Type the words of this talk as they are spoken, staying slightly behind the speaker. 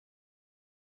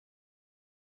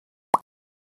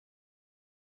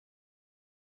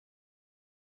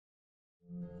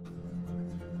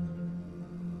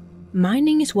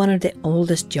Mining is one of the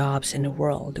oldest jobs in the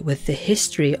world, with the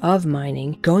history of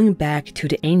mining going back to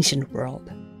the ancient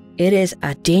world. It is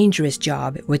a dangerous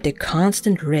job with the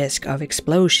constant risk of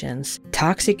explosions,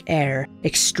 toxic air,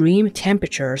 extreme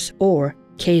temperatures, or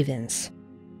cave-ins.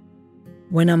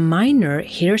 When a miner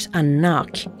hears a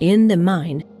knock in the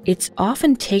mine, it's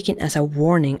often taken as a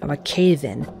warning of a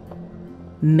cave-in.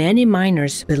 Many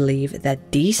miners believe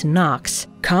that these knocks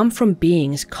come from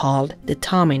beings called the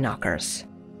Tommyknockers.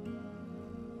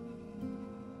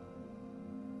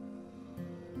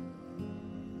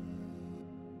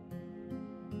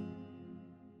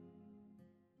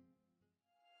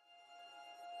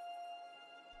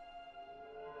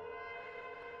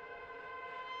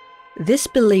 This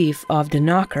belief of the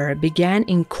knocker began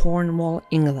in Cornwall,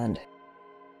 England,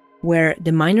 where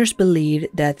the miners believed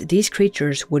that these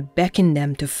creatures would beckon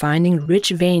them to finding rich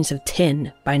veins of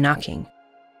tin by knocking.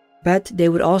 But they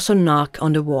would also knock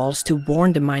on the walls to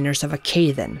warn the miners of a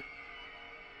cave-in.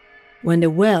 When the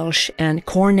Welsh and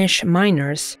Cornish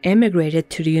miners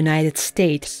emigrated to the United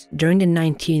States during the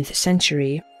 19th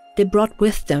century, they brought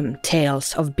with them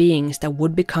tales of beings that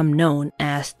would become known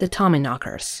as the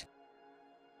Tommyknockers.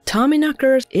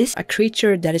 Tommyknockers is a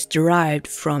creature that is derived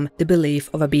from the belief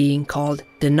of a being called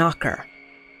the Knocker.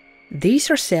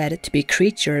 These are said to be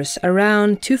creatures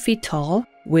around 2 feet tall,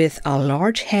 with a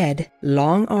large head,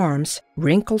 long arms,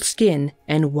 wrinkled skin,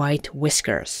 and white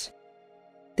whiskers.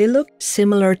 They look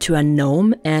similar to a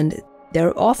gnome, and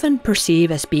they're often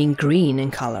perceived as being green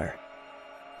in color.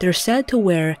 They're said to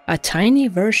wear a tiny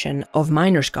version of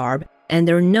miner's garb, and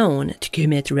they're known to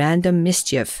commit random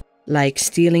mischief, like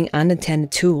stealing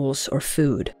unattended tools or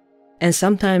food. And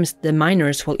sometimes the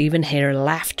miners will even hear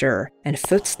laughter and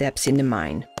footsteps in the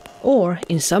mine. Or,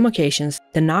 in some occasions,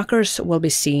 the knockers will be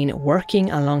seen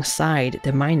working alongside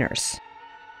the miners.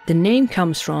 The name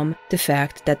comes from the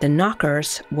fact that the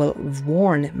knockers will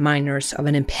warn miners of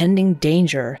an impending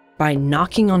danger by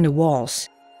knocking on the walls.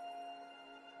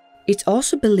 It's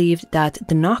also believed that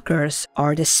the knockers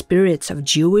are the spirits of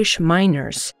Jewish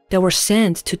miners that were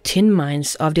sent to tin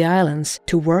mines of the islands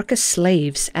to work as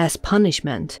slaves as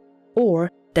punishment,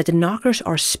 or that the knockers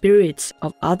are spirits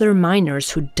of other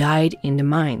miners who died in the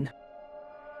mine.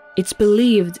 It's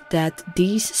believed that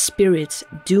these spirits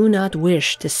do not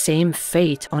wish the same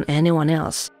fate on anyone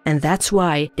else, and that's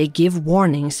why they give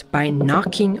warnings by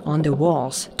knocking on the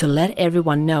walls to let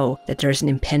everyone know that there's an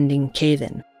impending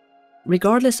cave-in.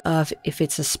 Regardless of if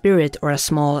it's a spirit or a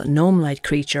small gnome-like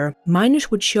creature,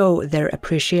 miners would show their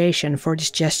appreciation for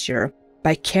this gesture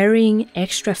by carrying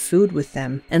extra food with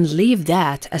them and leave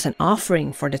that as an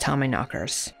offering for the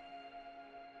Tommyknockers.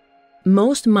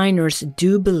 Most miners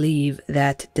do believe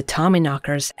that the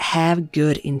Tommyknockers have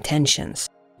good intentions,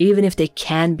 even if they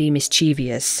can be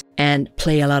mischievous and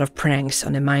play a lot of pranks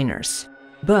on the miners.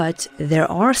 But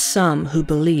there are some who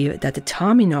believe that the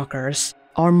Tommyknockers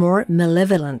are more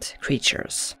malevolent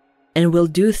creatures and will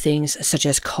do things such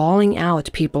as calling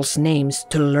out people's names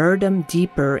to lure them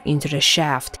deeper into the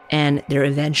shaft and their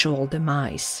eventual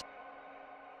demise.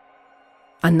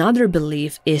 Another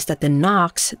belief is that the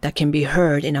knocks that can be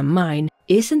heard in a mine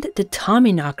isn't the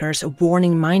Tommyknockers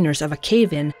warning miners of a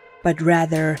cave-in, but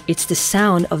rather it's the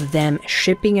sound of them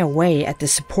chipping away at the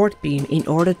support beam in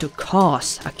order to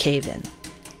cause a cave-in.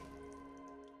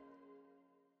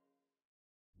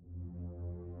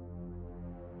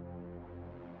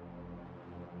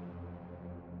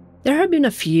 There have been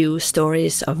a few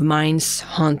stories of mines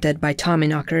haunted by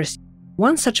Tommyknockers.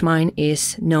 One such mine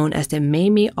is known as the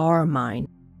Mamie R mine,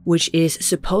 which is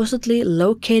supposedly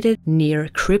located near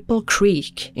Cripple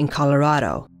Creek in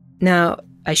Colorado. Now,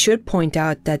 I should point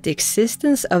out that the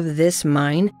existence of this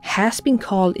mine has been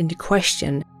called into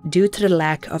question due to the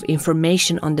lack of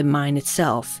information on the mine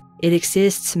itself. It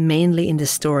exists mainly in the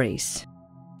stories.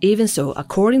 Even so,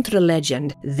 according to the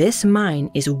legend, this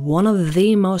mine is one of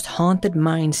the most haunted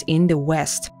mines in the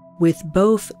West, with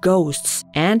both ghosts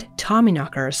and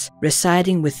Tommyknockers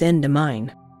residing within the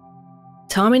mine.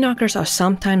 Tommyknockers are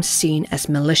sometimes seen as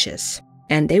malicious,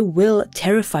 and they will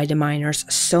terrify the miners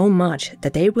so much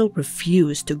that they will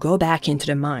refuse to go back into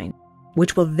the mine,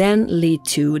 which will then lead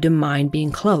to the mine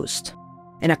being closed.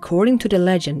 And according to the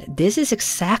legend, this is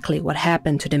exactly what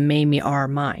happened to the Mamie R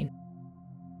mine.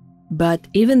 But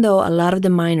even though a lot of the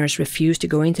miners refused to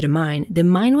go into the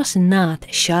mine was not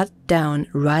shut down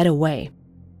right away.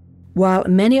 While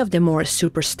many of the more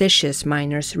superstitious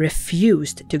miners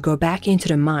refused to go back into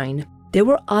the mine, there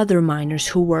were other miners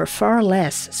who were far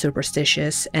less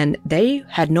superstitious, and they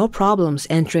had no problems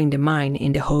entering the mine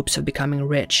in the hopes of becoming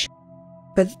rich.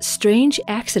 But strange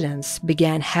accidents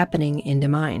began happening in the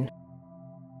mine.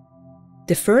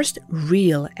 The first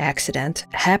real accident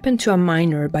happened to a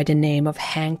miner by the name of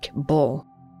Hank Bull.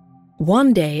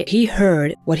 One day, he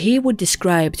heard what he would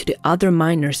describe to the other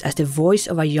miners as the voice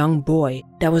of a young boy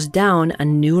that was down a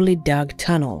newly dug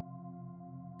tunnel.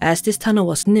 As this tunnel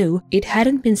was new, it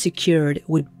hadn't been secured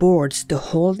with boards to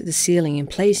hold the ceiling in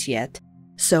place yet,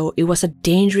 so it was a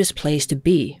dangerous place to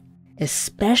be,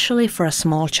 especially for a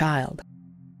small child.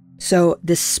 So,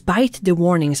 despite the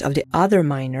warnings of the other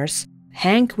miners,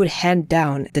 Hank would head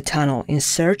down the tunnel in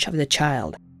search of the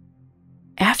child.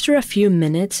 After a few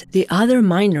minutes, the other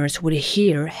miners would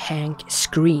hear Hank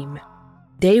scream.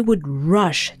 They would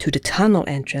rush to the tunnel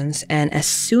entrance, and as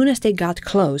soon as they got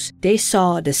close, they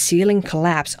saw the ceiling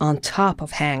collapse on top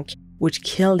of Hank, which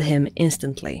killed him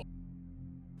instantly.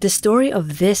 The story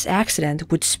of this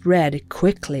accident would spread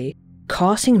quickly,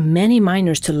 causing many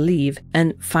miners to leave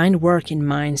and find work in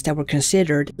mines that were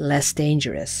considered less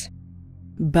dangerous.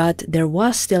 But there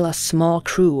was still a small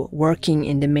crew working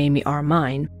in the Tommyknocker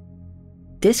mine.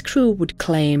 This crew would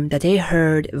claim that they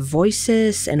heard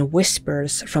voices and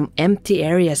whispers from empty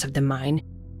areas of the mine.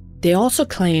 They also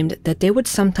claimed that they would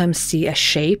sometimes see a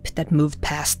shape that moved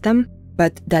past them,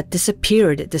 but that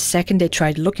disappeared the second they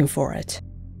tried looking for it.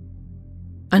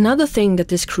 Another thing that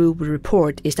this crew would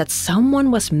report is that someone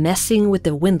was messing with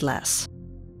the windlass.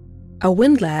 A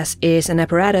windlass is an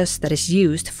apparatus that is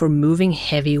used for moving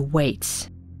heavy weights.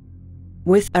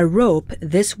 With a rope,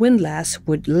 this windlass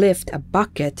would lift a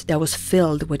bucket that was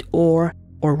filled with ore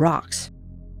or rocks.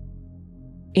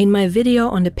 In my video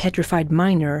on the petrified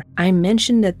miner, I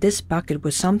mentioned that this bucket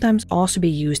would sometimes also be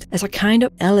used as a kind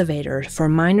of elevator for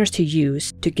miners to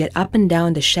use to get up and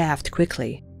down the shaft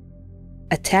quickly.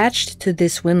 Attached to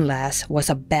this windlass was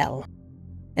a bell,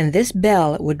 and this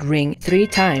bell would ring 3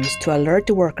 times to alert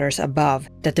the workers above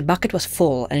that the bucket was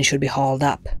full and should be hauled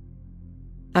up.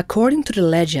 According to the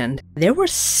legend, there were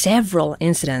several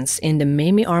incidents in the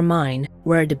Tommyknocker mine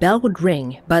where the bell would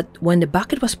ring, but when the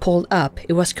bucket was pulled up,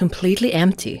 it was completely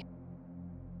empty.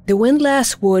 The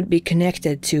windlass would be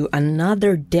connected to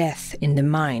another death in the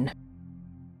mine.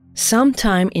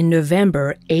 Sometime in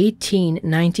November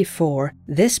 1894,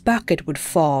 this bucket would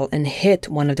fall and hit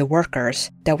one of the workers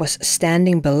that was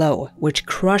standing below, which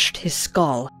crushed his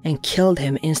skull and killed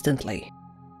him instantly.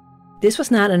 This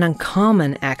was not an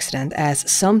uncommon accident, as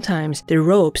sometimes the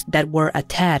ropes that were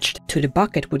attached to the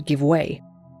bucket would give way.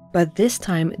 But this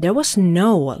time there was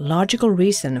no logical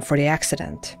reason for the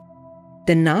accident.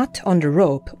 The knot on the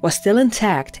rope was still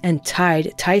intact and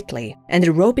tied tightly, and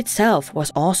the rope itself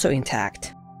was also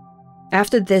intact.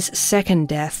 After this second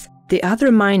death, the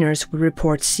other miners would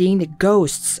report seeing the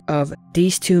ghosts of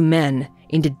these 2 men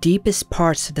in the deepest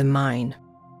parts of the mine.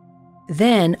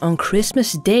 Then, on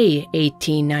Christmas Day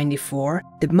 1894,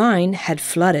 the mine had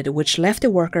flooded, which left the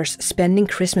workers spending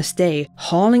Christmas Day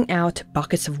hauling out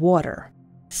buckets of water.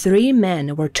 3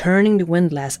 men were turning the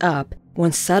windlass up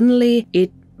when suddenly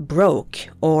it broke,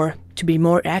 or to be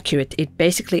more accurate, it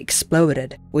basically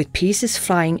exploded, with pieces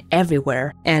flying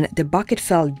everywhere, and the bucket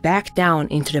fell back down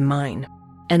into the mine.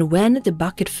 And when the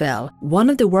bucket fell, one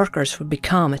of the workers would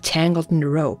become tangled in the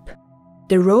rope.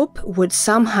 The rope would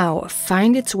somehow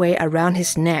find its way around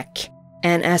his neck,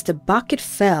 and as the bucket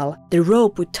fell, the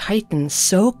rope would tighten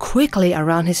so quickly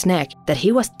around his neck that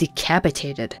he was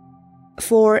decapitated.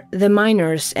 For the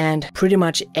miners and pretty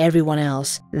much everyone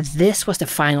else, this was the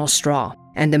final straw,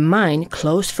 and the mine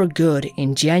closed for good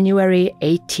in January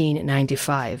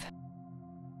 1895.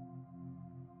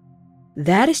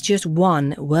 That is just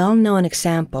one well-known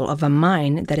example of a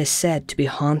mine that is said to be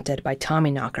haunted by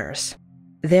Tommyknockers.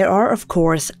 There are of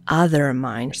course other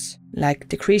mines, like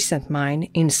the Crescent mine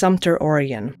in Sumter,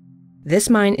 Oregon.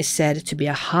 This mine is said to be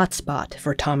a hotspot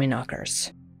for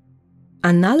Tommyknockers.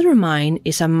 Another mine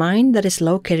is a mine that is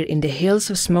located in the hills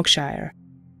of Smokeshire.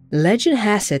 Legend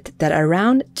has it that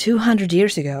around 200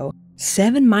 years ago,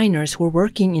 7 miners were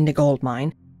working in the gold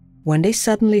mine when they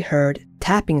suddenly heard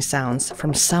tapping sounds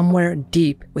from somewhere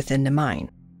deep within the mine.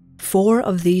 4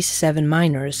 of these 7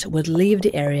 miners would leave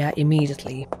the area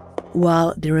immediately,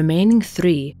 while the remaining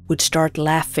 3 would start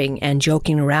laughing and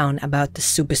joking around about the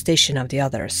superstition of the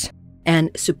others.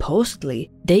 And supposedly,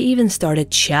 they even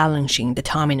started challenging the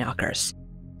Tommyknockers,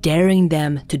 daring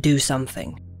them to do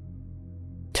something.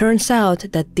 Turns out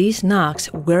that these knocks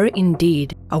were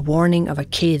indeed a warning of a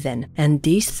cave-in, and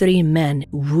these 3 men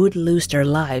would lose their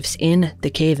lives in the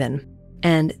cave-in,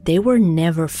 and they were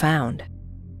never found.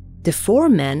 The 4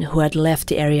 men who had left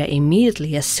the area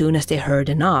immediately as soon as they heard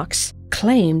the knocks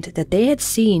claimed that they had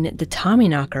seen the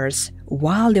Tommyknockers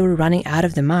while they were running out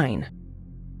of the mine.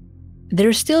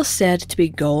 There's still said to be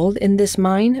gold in this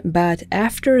mine, but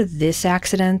after this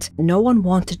accident, no one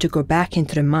wanted to go back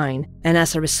into the mine, and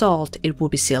as a result, it will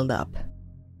be sealed up.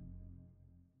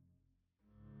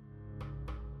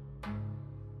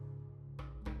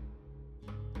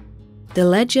 The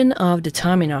legend of the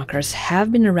Tommyknockers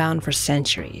have been around for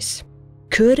centuries.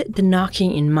 Could the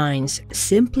knocking in mines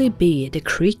simply be the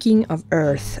creaking of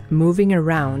earth moving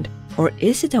around, or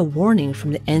is it a warning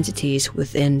from the entities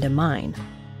within the mine?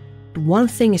 One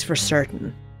thing is for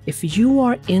certain: if you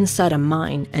are inside a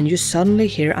mine and you suddenly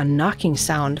hear a knocking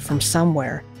sound from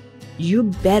somewhere, you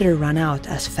better run out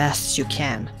as fast as you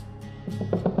can.